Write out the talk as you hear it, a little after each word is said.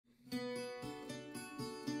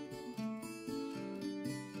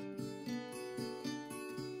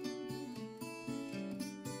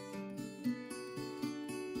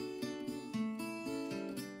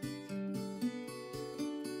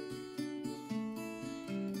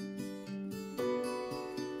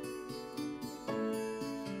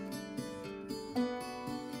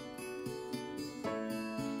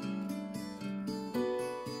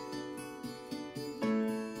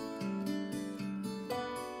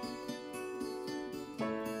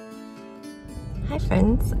Hi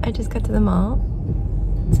friends, I just got to the mall.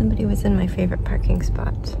 Somebody was in my favorite parking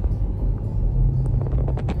spot.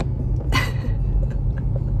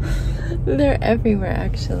 They're everywhere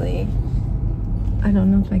actually. I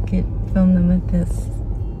don't know if I could film them with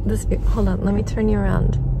this view. Hold on, let me turn you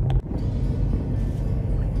around.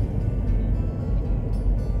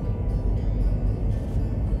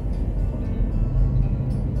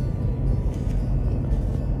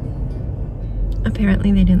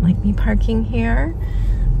 Apparently they didn't like me parking here.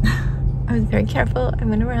 I was very careful. I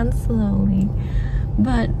went around slowly,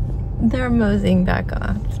 but they're moseying back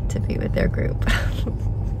off to be with their group.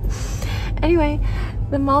 Anyway,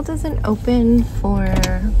 the mall doesn't open for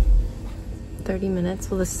 30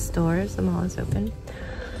 minutes. Well, the mall is open.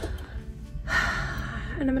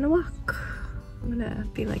 And I'm gonna walk. I'm gonna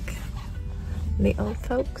be like the old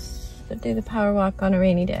folks that do the power walk on a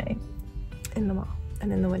rainy day in the mall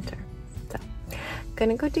and in the winter. So,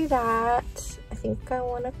 gonna go do that. I think I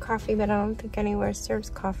want a coffee, but I don't think anywhere serves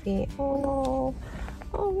coffee. Oh no.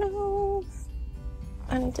 Oh no.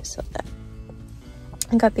 I need to sell that.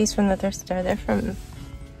 I got these from the thrift store. They're from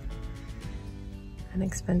an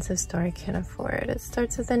expensive store I can't afford. It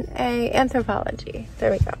starts with an A. Anthropology.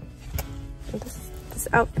 There we go. This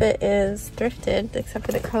outfit is thrifted, except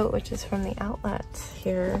for the coat, which is from the outlet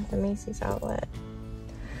here, the Macy's outlet.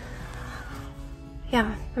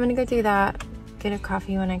 Yeah, I'm gonna go do that. Get a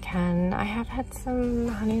coffee when I can. I have had some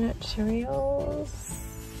Honey Nut Cheerios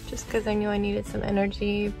just because I knew I needed some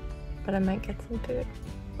energy, but I might get some food.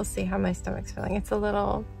 We'll see how my stomach's feeling. It's like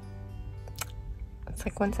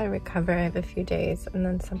once I recover, I have a few days and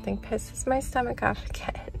then something pisses my stomach off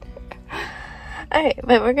again. Alright,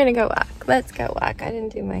 but we're gonna go walk. Let's go walk. I didn't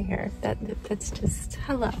do my hair. That's just,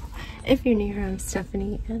 hello. If you're new here, I'm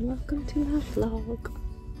Stephanie and welcome to the vlog.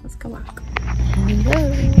 Let's go walk.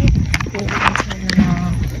 Hello.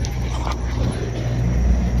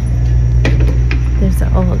 There's the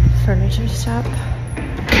old furniture shop.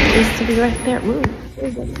 It used to be right there. Ooh,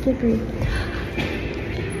 it's slippery.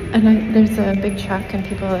 And there's a big truck and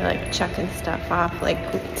people are like chucking stuff off, like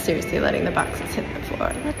seriously letting the boxes hit the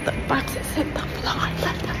floor. Let the boxes hit the floor.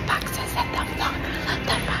 Let the boxes hit the floor. Let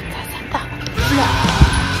the boxes hit the floor.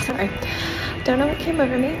 Sorry. Don't know what came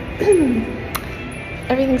over me.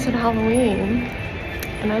 Everything said Halloween.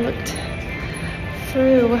 And I looked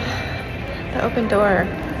through the open door.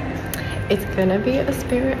 It's gonna be a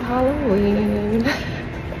spirit Halloween.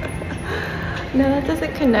 No, that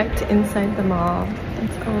doesn't connect inside the mall.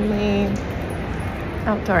 It's only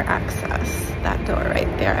outdoor access. That door right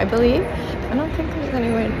there, I believe. I don't think there's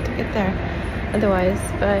any way to get there otherwise,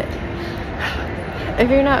 but if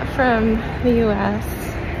you're not from the US,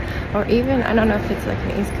 or even, I don't know if it's like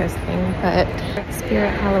an East Coast thing, but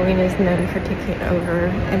Spirit Halloween is known for taking over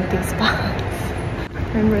empty spots.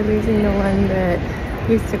 I remember losing the one that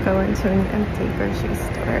used to go into an empty grocery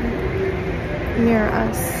store near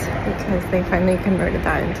us because they finally converted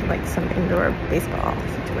that into like some indoor baseball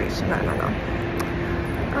situation. I don't know.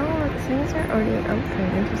 Oh, things are already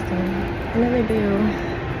open. Interesting. I know they do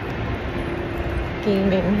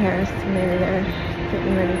gaming here, so maybe they're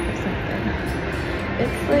getting ready for something.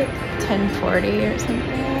 It's like 10:40 or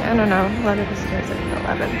something. I don't know. A lot of the stores are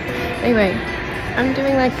at 11. Anyway, I'm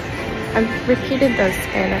doing like, I've repeated those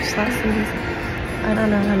Spanish lessons. I don't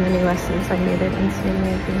know how many lessons I needed into,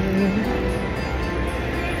 maybe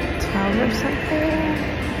 12 or something,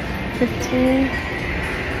 15.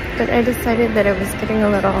 But I decided that it was getting a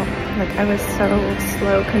little, like I was so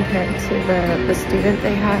slow compared to the student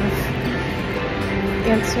they have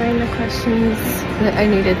answering the questions that I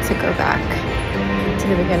needed to go back to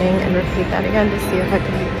the beginning and repeat that again to see if I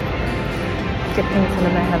could get things into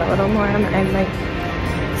my head a little more. And my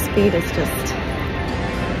speed is just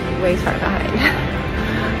way far behind.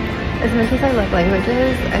 As much as I love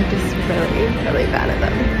languages, I'm just really, really bad at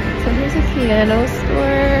them. So here's a piano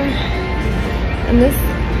store. And this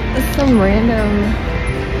is some random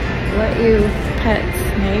let you pet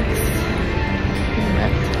snakes.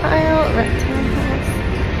 Reptile house.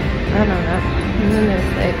 I don't know. And then there's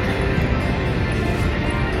like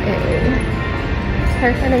a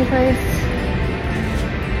haircutting place.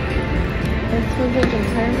 This was a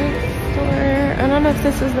retirement store. I don't know if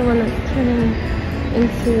this is the one that's turning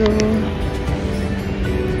into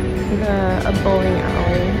a bowling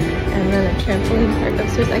alley and then a trampoline park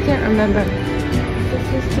upstairs. I can't remember. This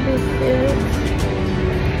used to be cute.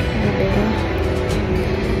 Maybe.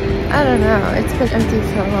 I don't know. It's been empty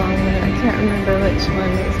so long and I can't remember which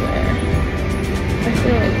one is where. I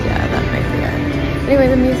feel like, yeah, that might be it. Anyway,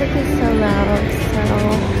 the music is so loud, so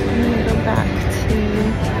I'm gonna go back to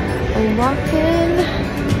a walk-in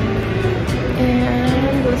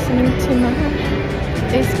and listening to my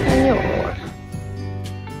español.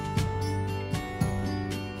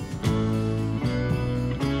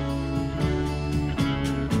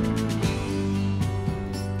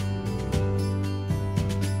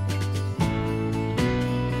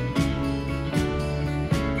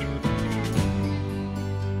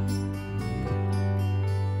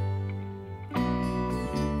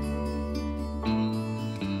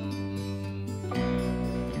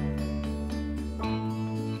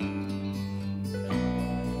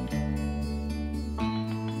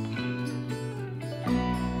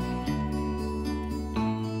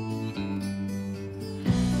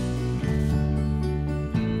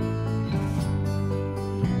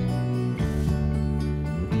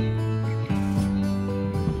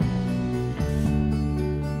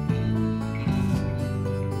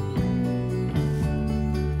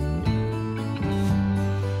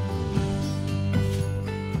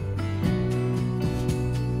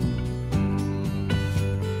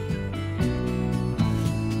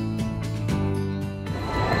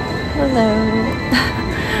 Hello.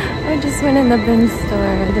 I just went in the bin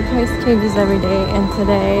store. The price changes every day, and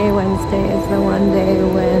today, Wednesday, is the one day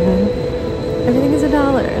when everything is $1.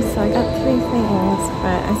 So I got 3 things,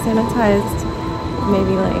 but I sanitized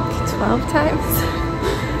maybe like 12 times.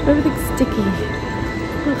 Everything's sticky.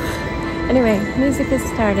 Anyway, music is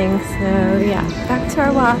starting, so yeah, back to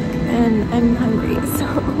our walk, and I'm hungry, so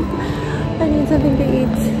I need something to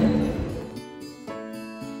eat.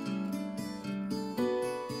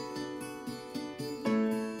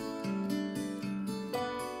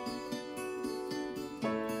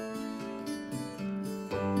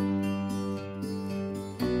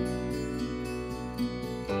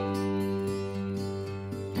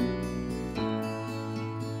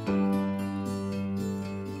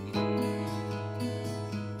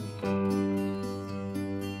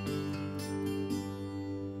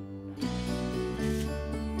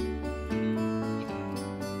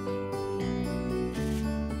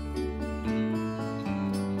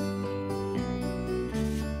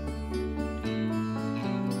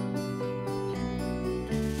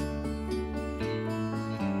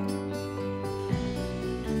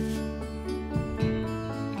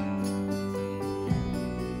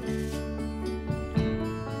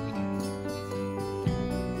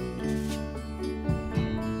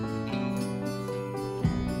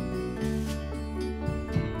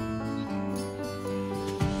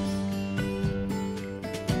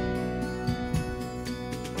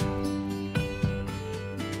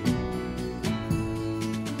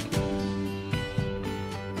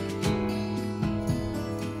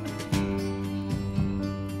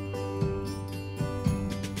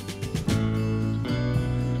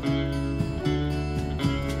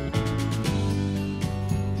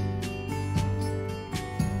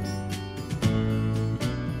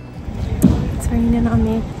 Raining on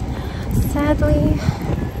me. Sadly,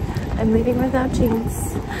 I'm leaving without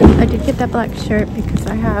jeans. I did get that black shirt because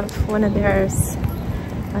I have one of theirs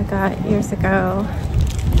I got years ago.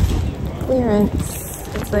 Clearance.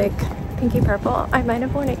 It's like pinky purple. I might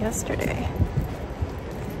have worn it yesterday.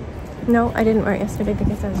 No, I didn't wear it yesterday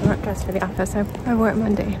because I was not dressed for the office. I wore it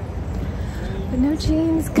Monday. But no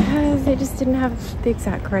jeans because they just didn't have the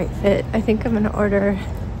exact right fit. I think I'm gonna order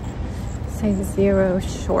size 0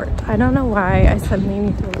 short. I don't know why I suddenly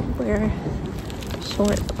need to wear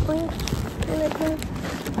short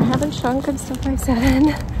length. I haven't shrunk, I'm still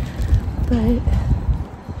 5'7",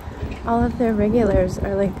 but all of their regulars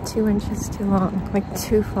are like 2 inches too long, like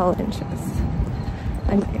 2 full inches.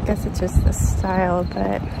 I guess it's just the style,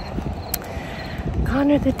 but gone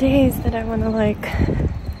are the days that I want to like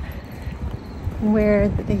wear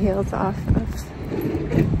the heels off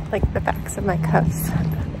of like the backs of my cuffs.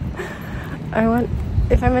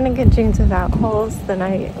 If I'm gonna get jeans without holes, then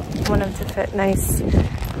I want them to fit nice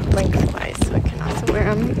lengthwise, so I can also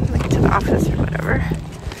wear them like to the office or whatever,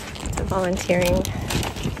 to volunteering.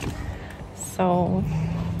 So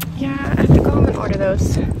yeah, I have to go home and order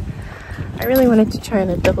those. I really wanted to try on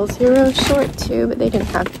a 00 short too, but they didn't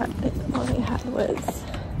have that. All they had was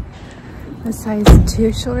a size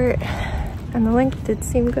 2 short, and the length did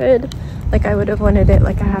seem good. Like I would have wanted it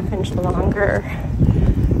like a ½ inch longer.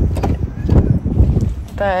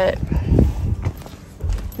 But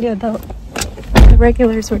yeah, the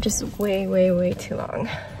regulars were just way too long.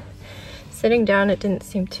 Sitting down, it didn't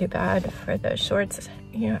seem too bad for the shorts,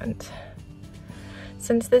 and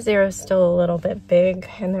since the 0 is still a little bit big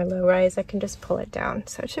and they're low rise, I can just pull it down,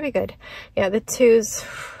 so it should be good. Yeah, the 2s,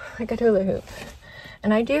 I got hula hoop,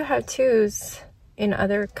 and I do have 2s in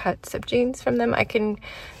other cuts of jeans from them. I can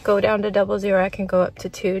go down to 00, I can go up to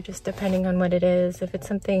 2, just depending on what it is. If it's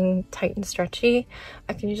something tight and stretchy,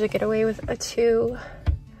 I can usually get away with a 2.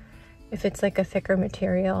 if it's like a thicker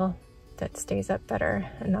material that stays up better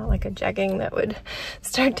and not like a jegging that would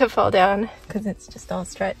start to fall down because it's just all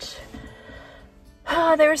stretch.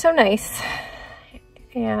 Oh, they were so nice.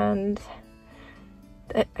 And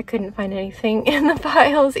I couldn't find anything in the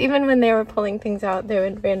piles. Even when they were pulling things out, they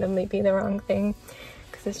would randomly be the wrong thing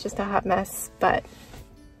because it's just a hot mess. But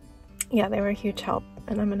yeah, they were a huge help,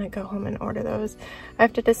 and I'm gonna go home and order those. I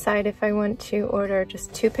have to decide if I want to order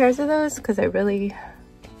just 2 pairs of those because I really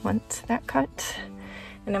want that cut.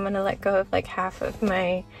 And I'm gonna let go of like half of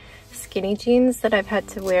my skinny jeans that I've had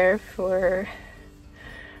to wear for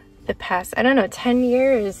the past, I don't know, 10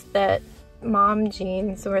 years that mom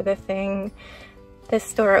jeans were the thing. This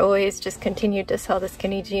store always just continued to sell the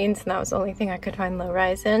skinny jeans, and that was the only thing I could find low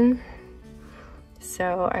rise in.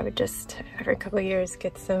 So I would just, every couple of years,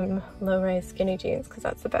 get some low rise skinny jeans because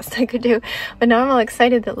that's the best I could do. But now I'm all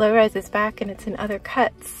excited that low rise is back and it's in other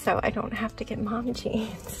cuts, so I don't have to get mom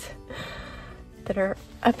jeans that are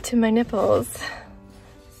up to my nipples.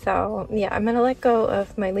 So yeah, I'm gonna let go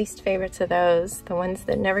of my least favorites of those, the ones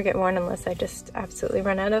that never get worn unless I just absolutely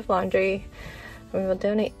run out of laundry. We will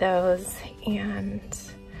donate those, and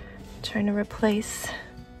I'm trying to replace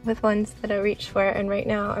with ones that I reach for. And right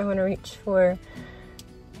now I want to reach for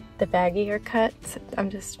the baggier cuts. I'm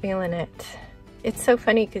just feeling it. It's so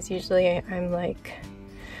funny because usually I'm like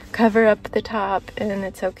cover up the top and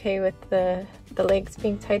it's okay with the legs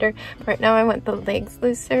being tighter. But right now I want the legs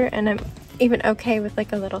looser, and I'm even okay with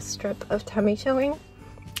like a little strip of tummy showing.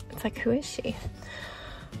 It's like, who is she?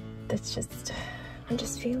 That's just, I'm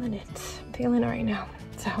just feeling it. I'm feeling it right now.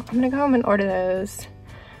 So I'm gonna go home and order those.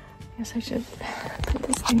 I guess I should put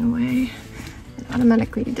this thing away. It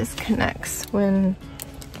automatically disconnects when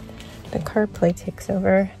the CarPlay takes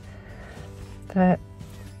over. But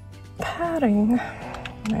padding,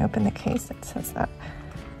 when I open the case, it says that.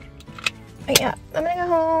 But yeah, I'm gonna go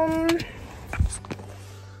home.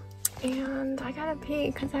 And I gotta pee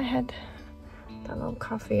because I had that little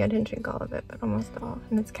coffee. I didn't drink all of it, but almost all.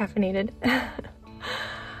 And it's caffeinated.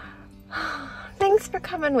 Thanks for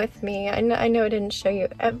coming with me. I know I didn't show you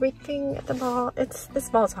everything at the mall.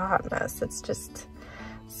 This mall's a hot mess. It's just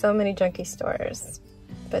so many junky stores.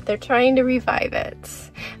 But they're trying to revive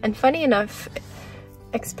it. And funny enough,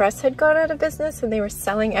 Express had gone out of business and they were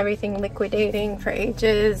selling everything, liquidating for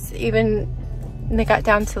ages. Even they got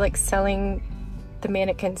down to like selling the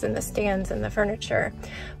mannequins and the stands and the furniture.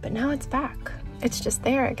 But now it's back. It's just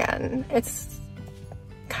there again. It's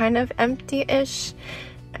kind of empty-ish.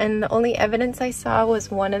 And the only evidence I saw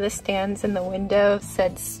was one of the stands in the window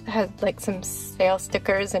had like some sale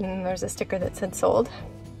stickers, and there's a sticker that said sold.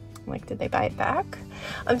 I'm like, did they buy it back?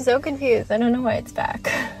 I'm so confused. I don't know why it's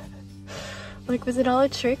back. Like, was it all a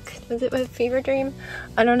trick? Was it a fever dream?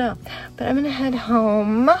 I don't know. But I'm gonna head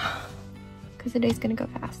home because the day's gonna go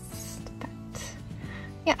fast. But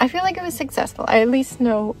yeah, I feel like it was successful. I at least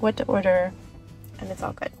know what to order, and it's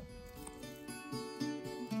all good.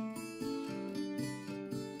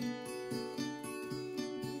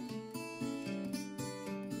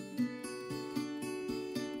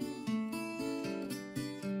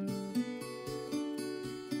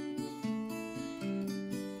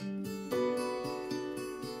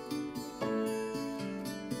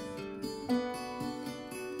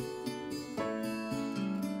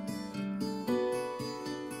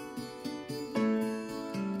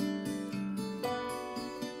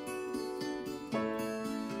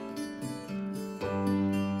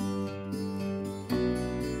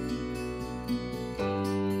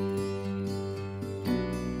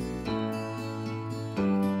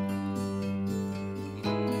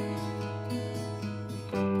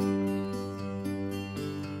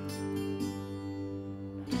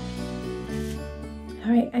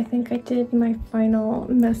 Alright, I think I did my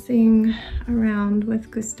final messing around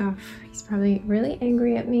with Gustav. He's probably really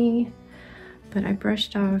angry at me, but I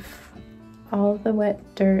brushed off all the wet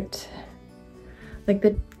dirt. Like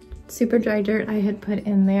the super dry dirt I had put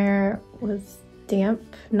in there was damp,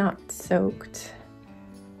 not soaked.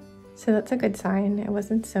 So that's a good sign. It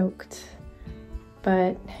wasn't soaked.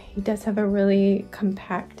 But he does have a really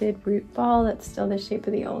compacted root ball that's still the shape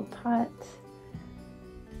of the old pot.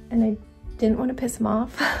 And I didn't want to piss him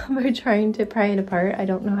off by trying to pry it apart. I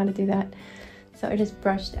don't know how to do that. So I just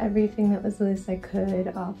brushed everything that was loose I could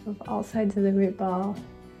off of all sides of the root ball.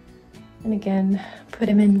 And again, put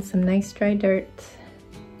him in some nice dry dirt.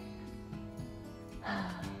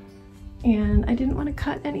 And I didn't want to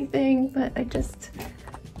cut anything, but I just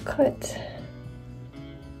cut,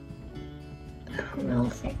 I don't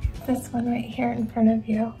know, this one right here in front of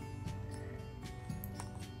you.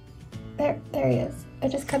 There he is. I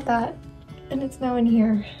just cut that. And it's now in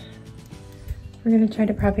here. we're gonna try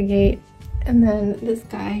to propagate. And then this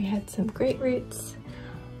guy had some great roots.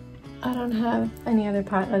 I don't have any other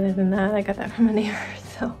pot other than that. I got that from a neighbor,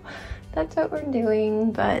 so that's what we're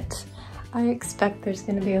doing. But I expect there's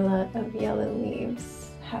gonna be a lot of yellow leaves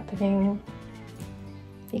happening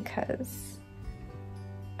because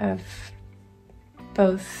of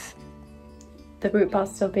both the root ball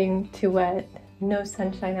still being too wet, no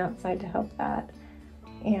sunshine outside to help that,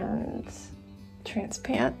 and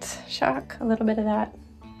transplant shock, a little bit of that.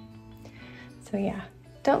 So yeah,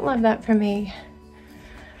 don't love that for me,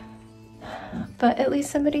 but at least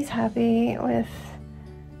somebody's happy with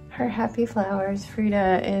her happy flowers.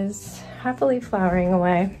 Frida is happily flowering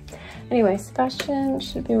away. Anyway, Sebastian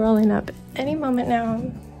should be rolling up any moment now.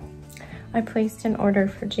 I placed an order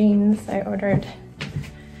for jeans. I ordered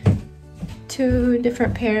 2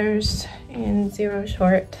 different pairs in 0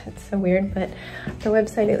 short. It's so weird, but the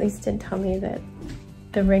website at least did tell me that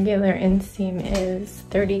the regular inseam is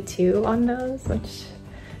 32 on those, which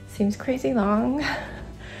seems crazy long.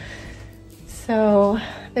 So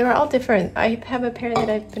they were all different. I have a pair that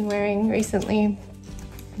I've been wearing recently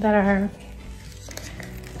that are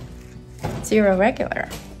 0 regular,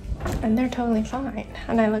 and they're totally fine.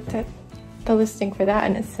 And I looked at the listing for that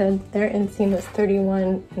and it said their inseam was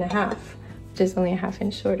 31.5, which is only a ½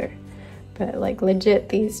 inch shorter. But like legit,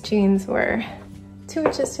 these jeans were 2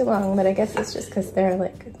 inches too long, but I guess it's just because they're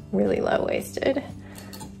like really low-waisted.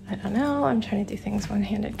 I don't know, I'm trying to do things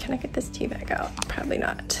one-handed. Can I get this tea bag out? Probably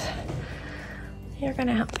not. You're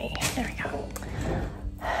gonna help me. There we go.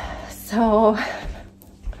 So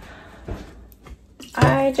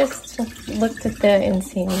I just looked at the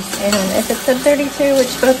inseams, and if it said 32,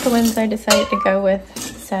 which both the ones I decided to go with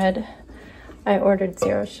said, I ordered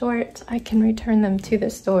 0 short. I can return them to the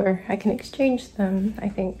store. I can exchange them, I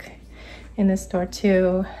think, in the store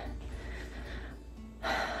too.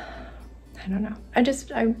 I don't know.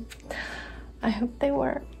 I hope they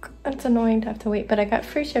work. It's annoying to have to wait, but I got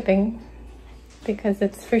free shipping because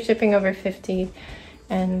it's free shipping over 50,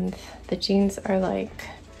 and the jeans are like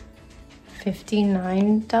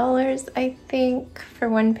 $59, I think, for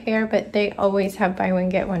 1 pair, but they always have buy one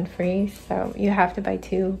get one free, so you have to buy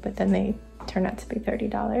 2, but then they turn out to be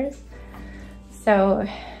 $30. So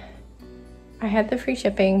I had the free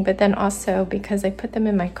shipping, but then also because I put them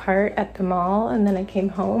in my cart at the mall and then I came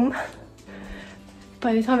home,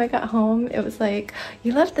 by the time I got home, it was like,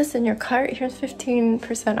 you left this in your cart, here's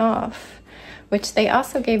 15% off. Which they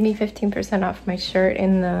also gave me 15% off my shirt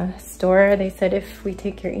in the store. They said if we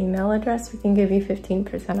take your email address, we can give you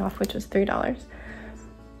 15% off, which was $3.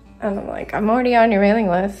 And I'm like, I'm already on your mailing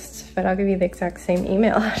list, but I'll give you the exact same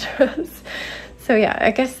email address. So yeah,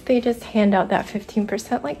 I guess they just hand out that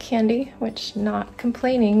 15% like candy, which not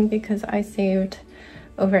complaining because I saved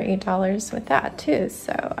over $8 with that too.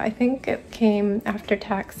 So I think it came after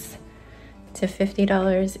tax to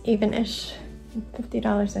 $50 even-ish,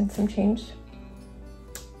 $50 and some change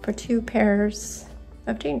for 2 pairs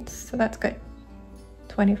of jeans. So that's good.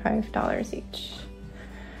 $25 each.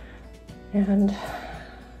 And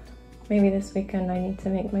maybe this weekend I need to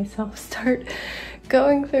make myself start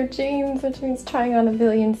going through jeans, which means trying on a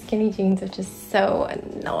billion skinny jeans, which is so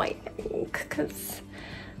annoying because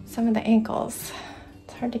some of the ankles,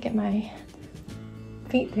 it's hard to get my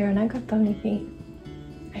feet through, and I've got bony feet.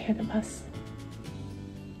 I hear the bus.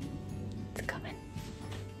 It's coming.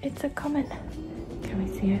 It's a-coming. Can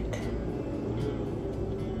we see it?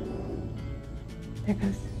 There it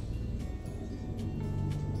goes.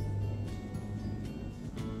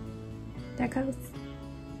 There it goes.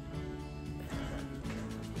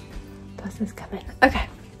 Bus is coming. Okay,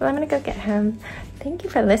 well, I'm gonna go get him. Thank you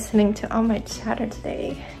for listening to all my chatter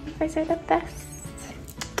today. You guys are the best.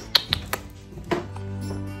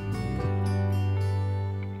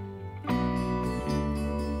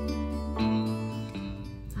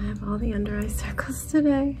 All the under eye circles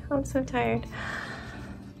today. I'm so tired.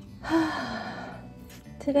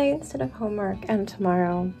 Today, instead of homework and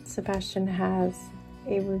tomorrow, Sebastian has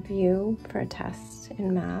a review for a test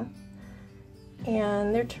in math,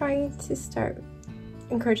 and they're trying to start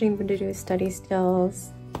encouraging him to do study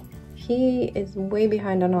skills. He is way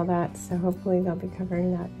behind on all that, so hopefully they'll be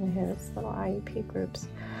covering that in his little IEP groups.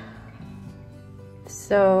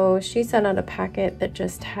 So she sent out a packet that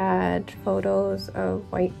just had photos of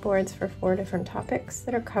whiteboards for 4 different topics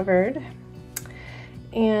that are covered.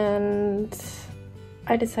 And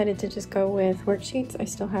I decided to just go with worksheets. I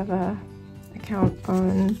still have a account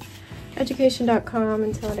on education.com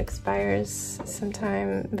until it expires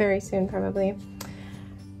sometime very soon probably.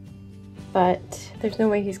 But there's no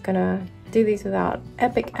way he's gonna do these without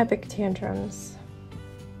epic tantrums.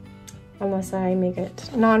 unless I make it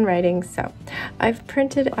non-writing. So I've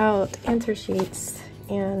printed out answer sheets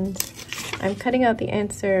and I'm cutting out the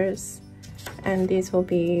answers, and these will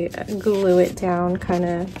be a glue it down kind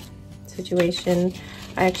of situation.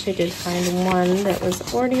 I actually did find one that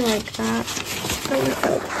was already like that.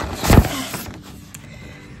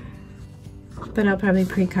 But I'll probably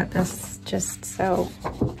pre-cut this just so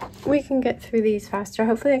we can get through these faster.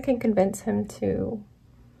 Hopefully I can convince him to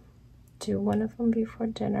do one of them before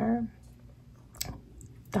dinner.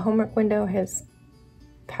 The homework window has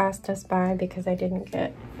passed us by because I didn't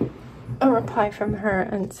get a reply from her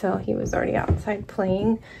until he was already outside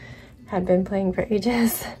playing. Had been playing for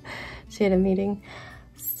ages. She had a meeting.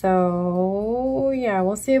 So yeah,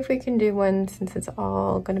 we'll see if we can do one since it's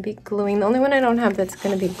all going to be gluing. The only one I don't have that's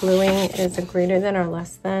going to be gluing is a greater than or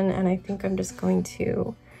less than, and I think I'm just going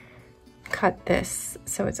to cut this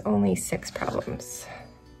so it's only 6 problems.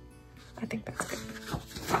 I think that's good.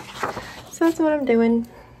 So that's what I'm doing.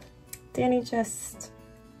 Danny just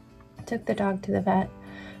took the dog to the vet,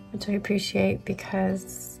 which I appreciate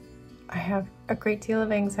because I have a great deal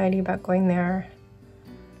of anxiety about going there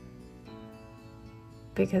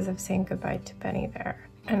because of saying goodbye to Benny there,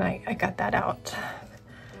 and I got that out.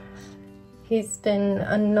 He's been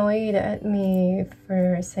annoyed at me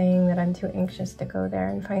for saying that I'm too anxious to go there,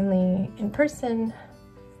 and finally in person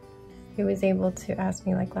he was able to ask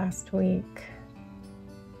me like last week,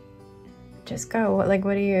 just go, like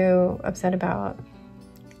what are you upset about?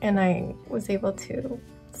 And I was able to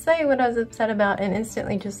say what I was upset about and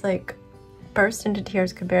instantly just like burst into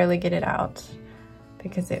tears, could barely get it out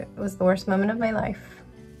because it was the worst moment of my life.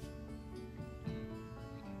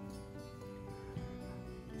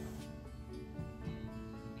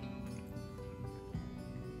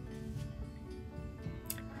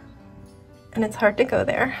 And it's hard to go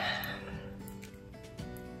there.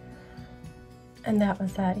 And that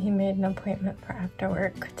was that. He made an appointment for after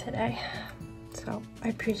work today. So I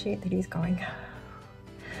appreciate that he's going.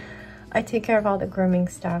 I take care of all the grooming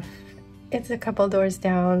stuff. It's a couple doors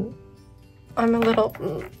down. I'm a little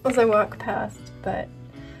as I walk past, but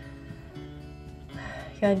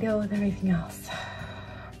you gotta deal with everything else.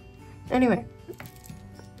 Anyway,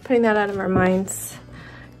 putting that out of our minds,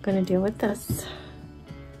 I'm gonna deal with this.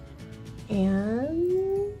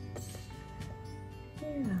 And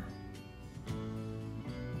yeah,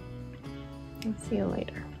 I'll see you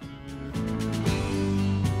later.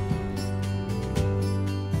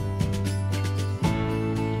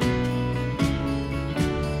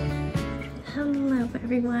 Hello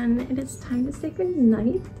everyone, it is time to say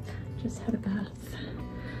goodnight. Just had a bath.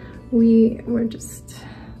 We were just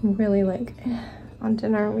really like on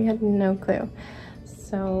dinner. We had no clue.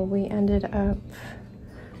 So we ended up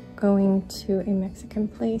going to a Mexican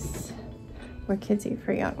place where kids eat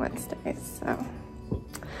free on Wednesdays, so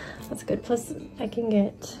that's good. Plus I can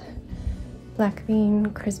get black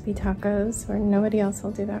bean crispy tacos where nobody else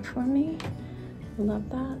will do that for me. Love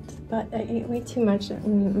that. But I ate way too much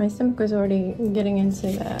and my stomach was already getting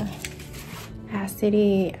into the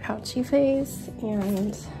acidy ouchy phase,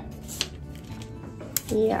 and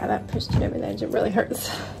yeah, that pushed it over the edge. It really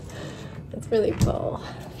hurts. It's really full.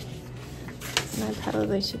 And I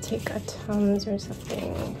probably should take a Tums or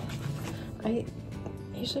something. I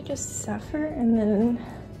usually just suffer, and then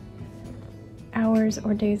hours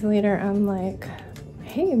or days later I'm like,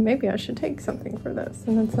 hey, maybe I should take something for this,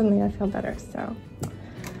 and then suddenly I feel better. So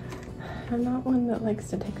I'm not one that likes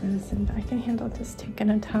to take medicine, but I can handle just taking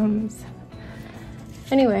a Tums.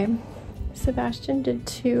 Anyway, Sebastian did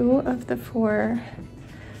 2 of the 4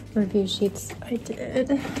 review sheets I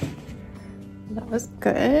did. That was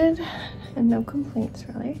good. And no complaints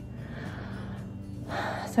really.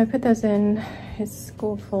 So I put those in his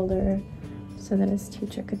school folder so that his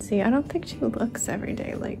teacher could see. I don't think she looks every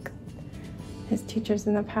day like his teachers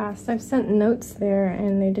in the past. I've sent notes there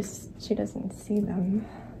and she doesn't see them.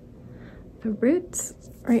 The roots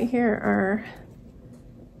right here are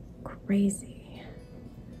crazy.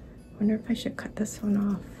 I wonder if I should cut this one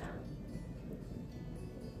off.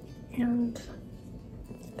 And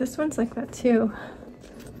this one's like that too.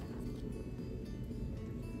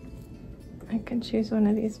 I can choose one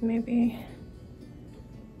of these maybe.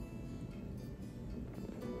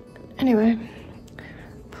 Anyway,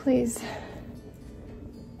 please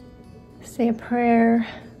say a prayer,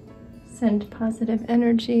 send positive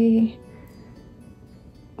energy,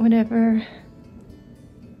 whatever,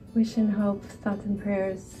 wish and hope, thoughts and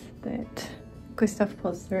prayers that Gustav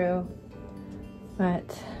pulls through.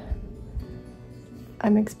 But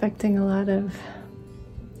I'm expecting a lot of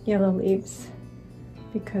yellow leaves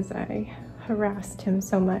because I harassed him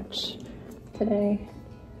so much today,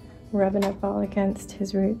 rubbing up all against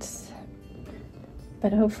his roots.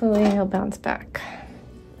 but hopefully he'll bounce back.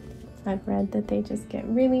 I've read that they just get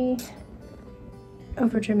really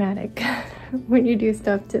over dramatic when you do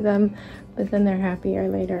stuff to them, but then they're happier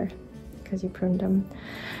later because you pruned them.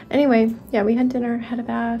 Anyway, yeah, we had dinner, had a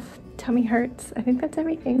bath, tummy hurts. I think that's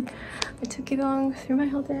everything. I took you along through my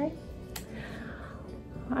whole day.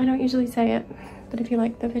 I don't usually say it, but if you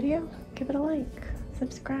like the video, give it a like,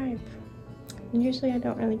 subscribe. And usually I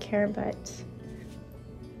don't really care, but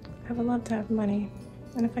I would love to have money.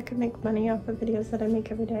 And if I could make money off of videos that I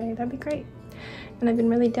make every day, that'd be great. And I've been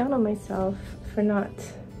really down on myself for not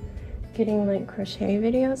getting like crochet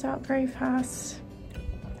videos out very fast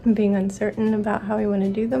and being uncertain about how I want to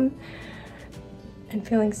do them and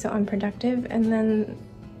feeling so unproductive. And then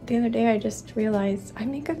the other day I just realized I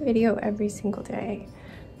make a video every single day.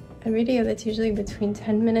 A video that's usually between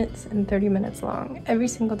 10 minutes and 30 minutes long every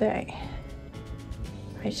single day.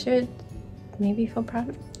 I should maybe feel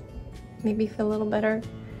proud, maybe feel a little better,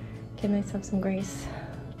 give myself some grace.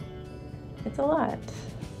 It's a lot.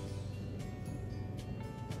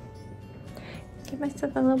 Give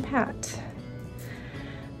myself a little pat.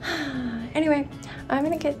 Anyway, I'm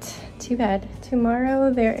gonna get to bed.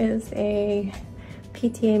 Tomorrow there is a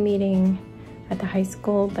PTA meeting at the high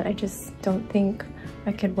school, but I just don't think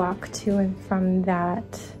I could walk to and from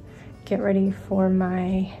that, get ready for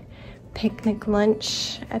my picnic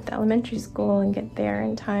lunch at the elementary school and get there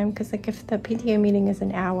in time, because like if the PTA meeting is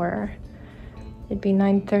an hour, it'd be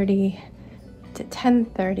 9:30 to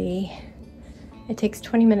 10:30. It takes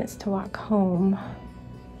 20 minutes to walk home,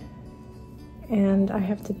 and I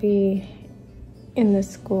have to be in the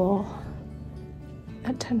school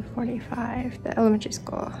at 10:45, the elementary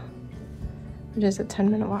school, which is a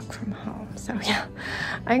 10-minute walk from home. So yeah,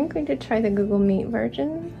 I'm going to try the Google Meet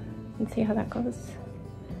version and see how that goes.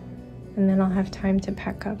 And then I'll have time to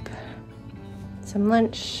pack up some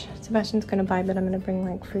lunch. Sebastian's gonna buy, but I'm gonna bring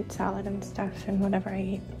like fruit salad and stuff and whatever I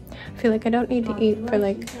eat. I feel like I don't need to eat for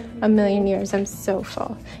like a million years. I'm so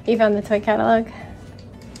full. You found the toy catalog?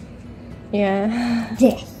 Yeah.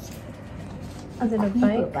 This. Is it a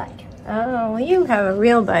bike? Oh, well, you have a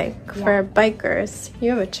real bike for bikers. You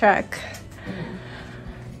have a truck.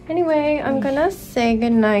 Anyway, I'm gonna say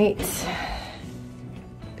goodnight.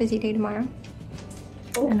 Busy day tomorrow.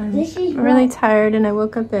 And I'm really tired, and I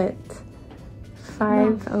woke up at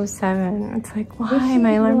 5:07. It's like, why?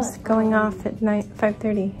 My alarm's going off at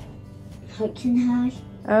 5:30.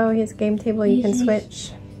 Oh, his game table, you can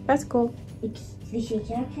switch. That's cool. It's the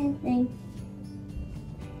exact same thing.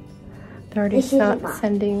 They're already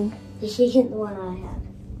sending. This isn't the one I have.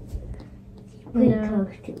 Pretty close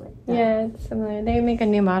to it. Yeah, it's similar. They make a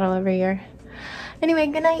new model every year. Anyway,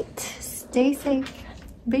 good night. Stay safe.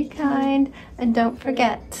 Be kind. And don't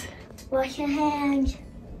forget. Wash your hands.